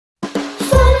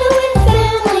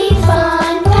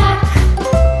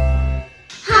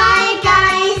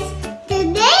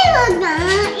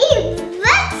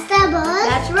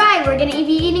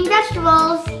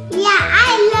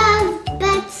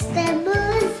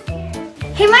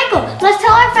Hey Michael, let's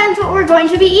tell our friends what we're going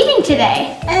to be eating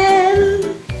today.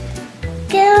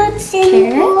 Carrots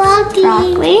and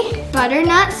broccoli,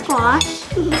 butternut squash,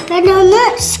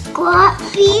 butternut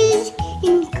squash, peas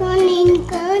and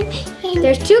corn.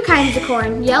 There's two kinds of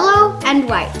corn, yellow and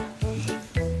white.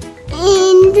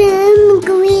 And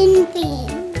green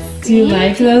beans. Do you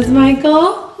like those,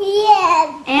 Michael?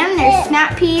 Yeah. And there's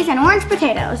snap peas and orange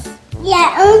potatoes.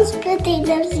 Yeah, orange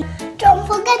potatoes. Don't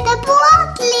forget the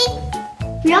broccoli.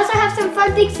 We also have some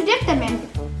fun things to dip them in.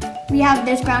 We have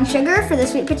this brown sugar for the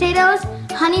sweet potatoes,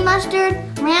 honey mustard,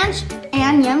 ranch,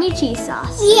 and yummy cheese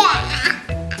sauce. Yeah.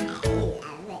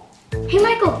 Hey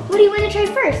Michael, what do you want to try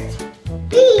first?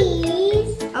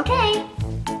 Peas. Okay.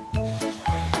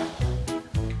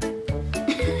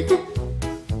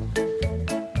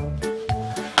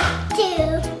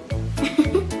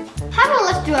 How about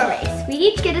let's do a race? We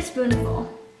each get a spoonful.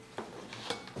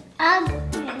 I'll get a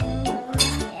spoonful.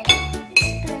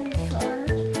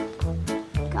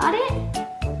 Got it?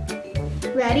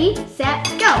 Ready, set,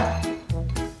 go.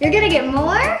 You're gonna get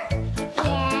more?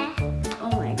 Yeah.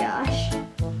 Oh my gosh.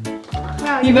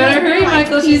 Wow, You better really hurry, like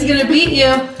Michael. peas. She's gonna beat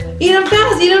you. Eat them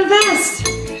fast. Eat them fast.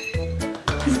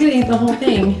 He's gonna eat the whole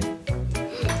thing.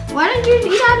 Why don't you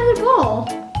eat out of the bowl?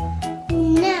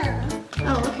 No.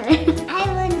 Oh, okay. I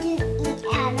want to eat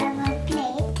out of a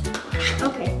plate.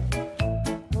 Okay.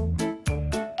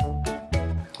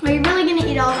 Are you really gonna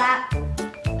eat all that?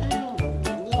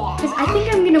 Yeah. Because I think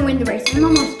I'm gonna win the race. I'm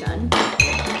almost done.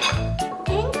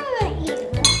 I'm gonna eat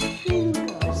with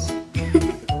fingers.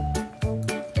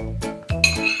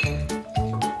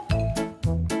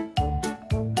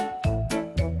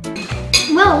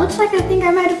 Well, looks like I think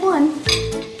I might have won.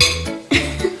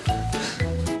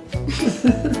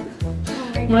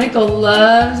 Michael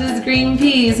loves his green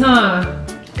peas, huh?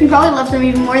 He probably loves them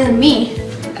even more than me.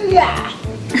 Yeah.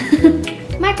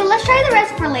 Michael, let's try the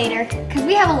rest for later, because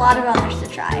we have a lot of others to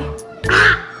try.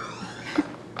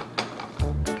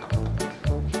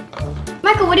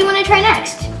 Michael, what do you want to try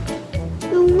next?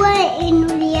 White and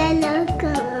yellow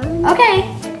corn. Okay.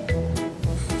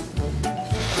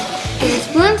 A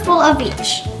spoonful of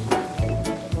each.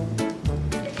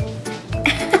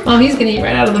 Oh, he's gonna eat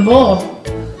right out of the bowl.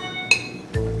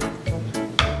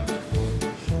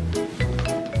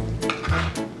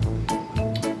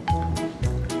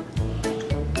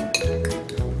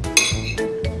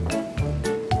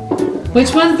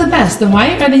 Which one's the best, the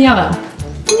white or the yellow?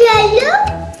 Yellow?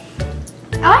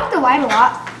 I like the white a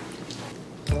lot.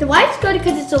 The white's good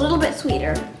because it's a little bit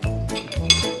sweeter.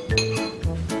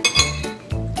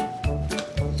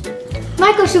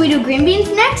 Michael, should we do green beans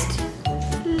next?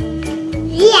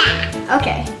 Yeah.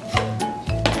 Okay.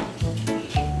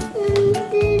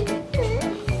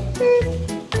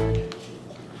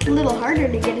 A little harder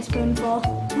to get a spoonful.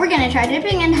 We're gonna try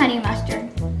dipping in honey mustard.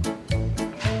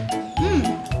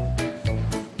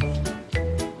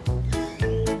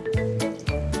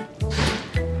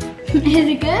 Is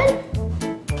it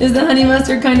good? Is the honey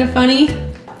mustard kind of funny?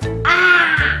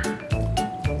 Ah.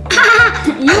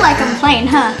 You like them plain,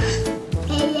 huh?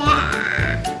 Yeah.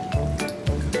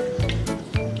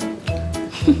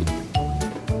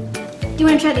 Do you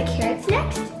want to try the carrots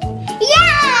next?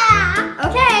 Yeah.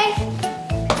 Okay.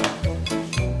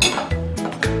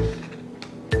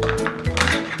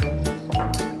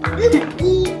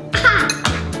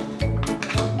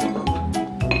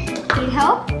 Need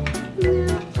help? No,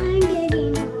 I'm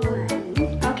getting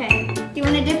one. Okay. Do you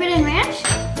want to dip it in ranch?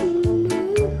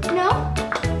 No?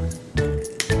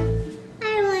 I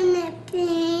want it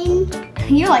plain.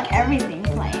 You like everything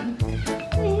plain.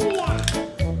 Yeah.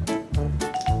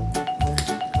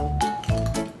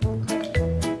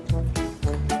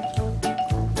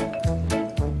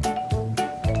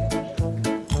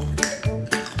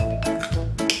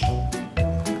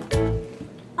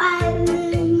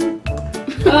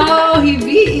 Oh, he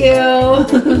beat you.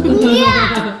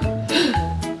 Yeah.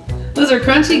 Those are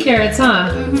crunchy carrots, huh?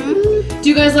 Mm-hmm. Do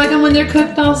you guys like them when they're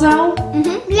cooked also?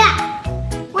 Mm-hmm. Yeah.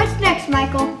 What's next,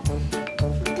 Michael?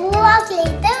 Broccoli,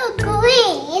 they're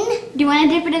green. Do you want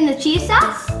to dip it in the cheese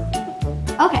sauce?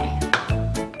 Okay.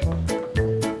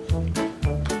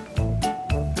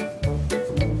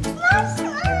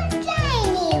 Small,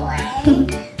 tiny one.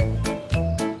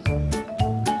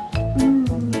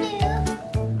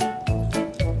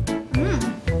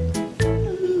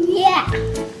 Yeah.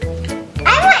 I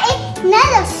want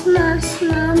another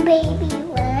small baby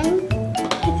one.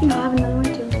 I think I'll have another one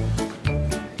too.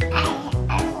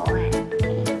 I want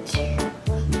it.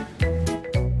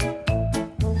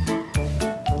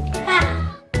 Ah.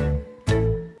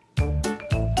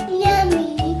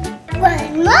 Yummy.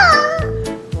 One more.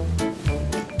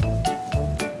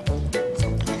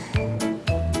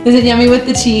 Is it yummy with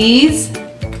the cheese?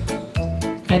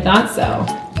 I thought so.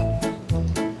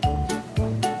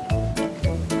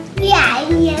 Yeah,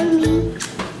 yummy.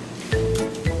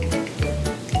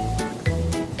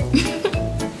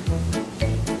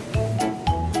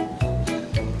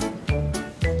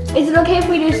 Is it okay if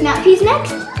we do snap peas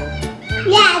next?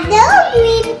 Yeah, those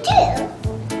me too.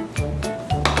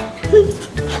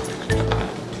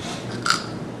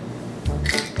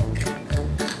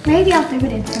 Maybe I'll dip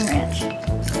it in some ranch.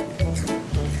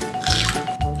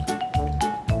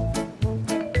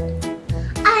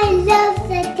 I love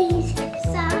the cheese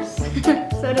sauce.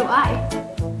 So do I.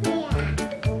 Yeah.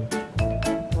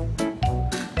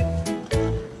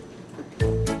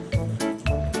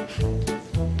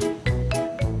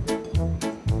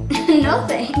 No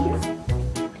thanks.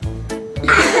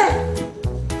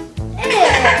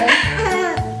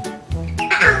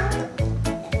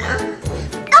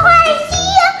 Oh, I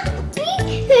see a big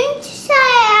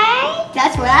inside.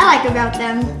 That's what I like about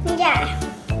them. Yeah.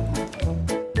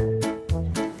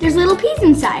 There's little peas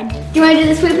inside. Do you want to do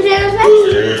the sweet potatoes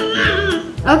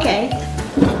next? Okay.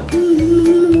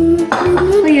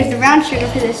 We'll use the brown sugar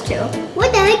for this too.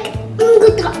 What the heck?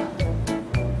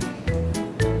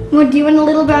 Well, do you want a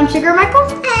little brown sugar, Michael?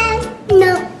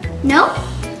 No. No?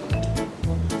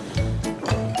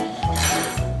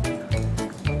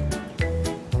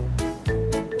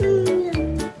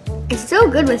 It's so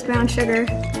good with brown sugar.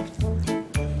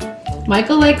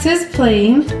 Michael likes his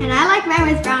plain. And I like mine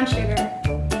with brown sugar.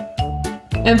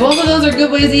 And both of those are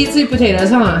good ways to eat sweet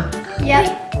potatoes, huh?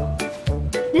 Yep.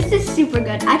 This is super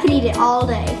good. I could eat it all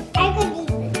day. I could eat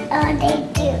it all day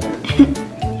too.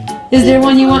 Is there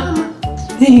one you want?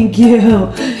 Thank you.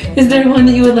 Is there one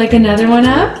that you would like another one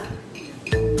of?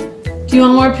 Do you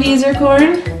want more peas or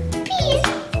corn? Peas.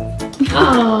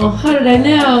 Oh, how did I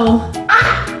know?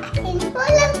 And full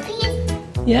of peas.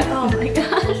 Yeah. Oh my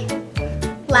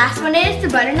gosh. Last one is the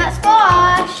butternut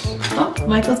squash. Oh,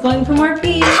 Michael's going for more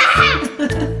peas.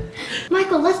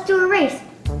 Michael, let's do a race.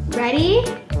 Ready?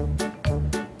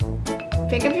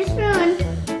 Pick up your spoon.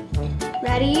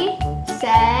 Ready,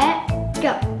 set,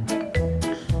 go.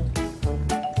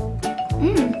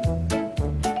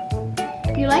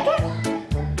 You like it?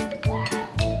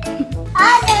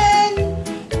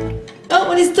 Oh,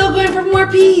 and he's still going for more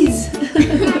peas.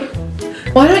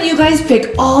 Why don't you guys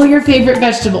pick all your favorite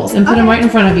vegetables and put them right in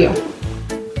front of you?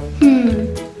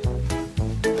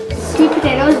 Sweet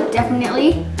potatoes,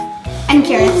 definitely. And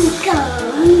carrots.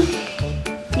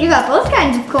 You got both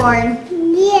kinds of corn.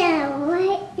 Yeah,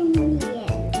 white and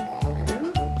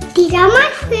yellow. These are my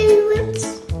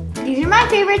favorites. These are my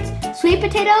favorites. Sweet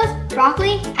potatoes,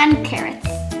 broccoli, and carrots.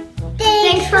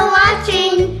 Thanks for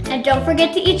watching. And don't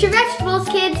forget to eat your vegetables,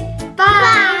 kids.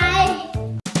 Bye.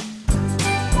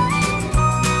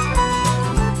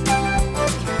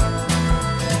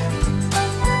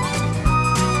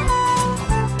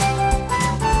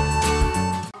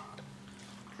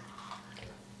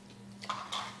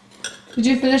 Did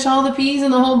you finish all the peas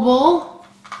in the whole bowl?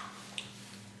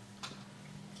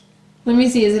 Let me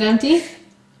see, is it empty?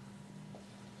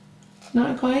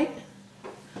 Not quite.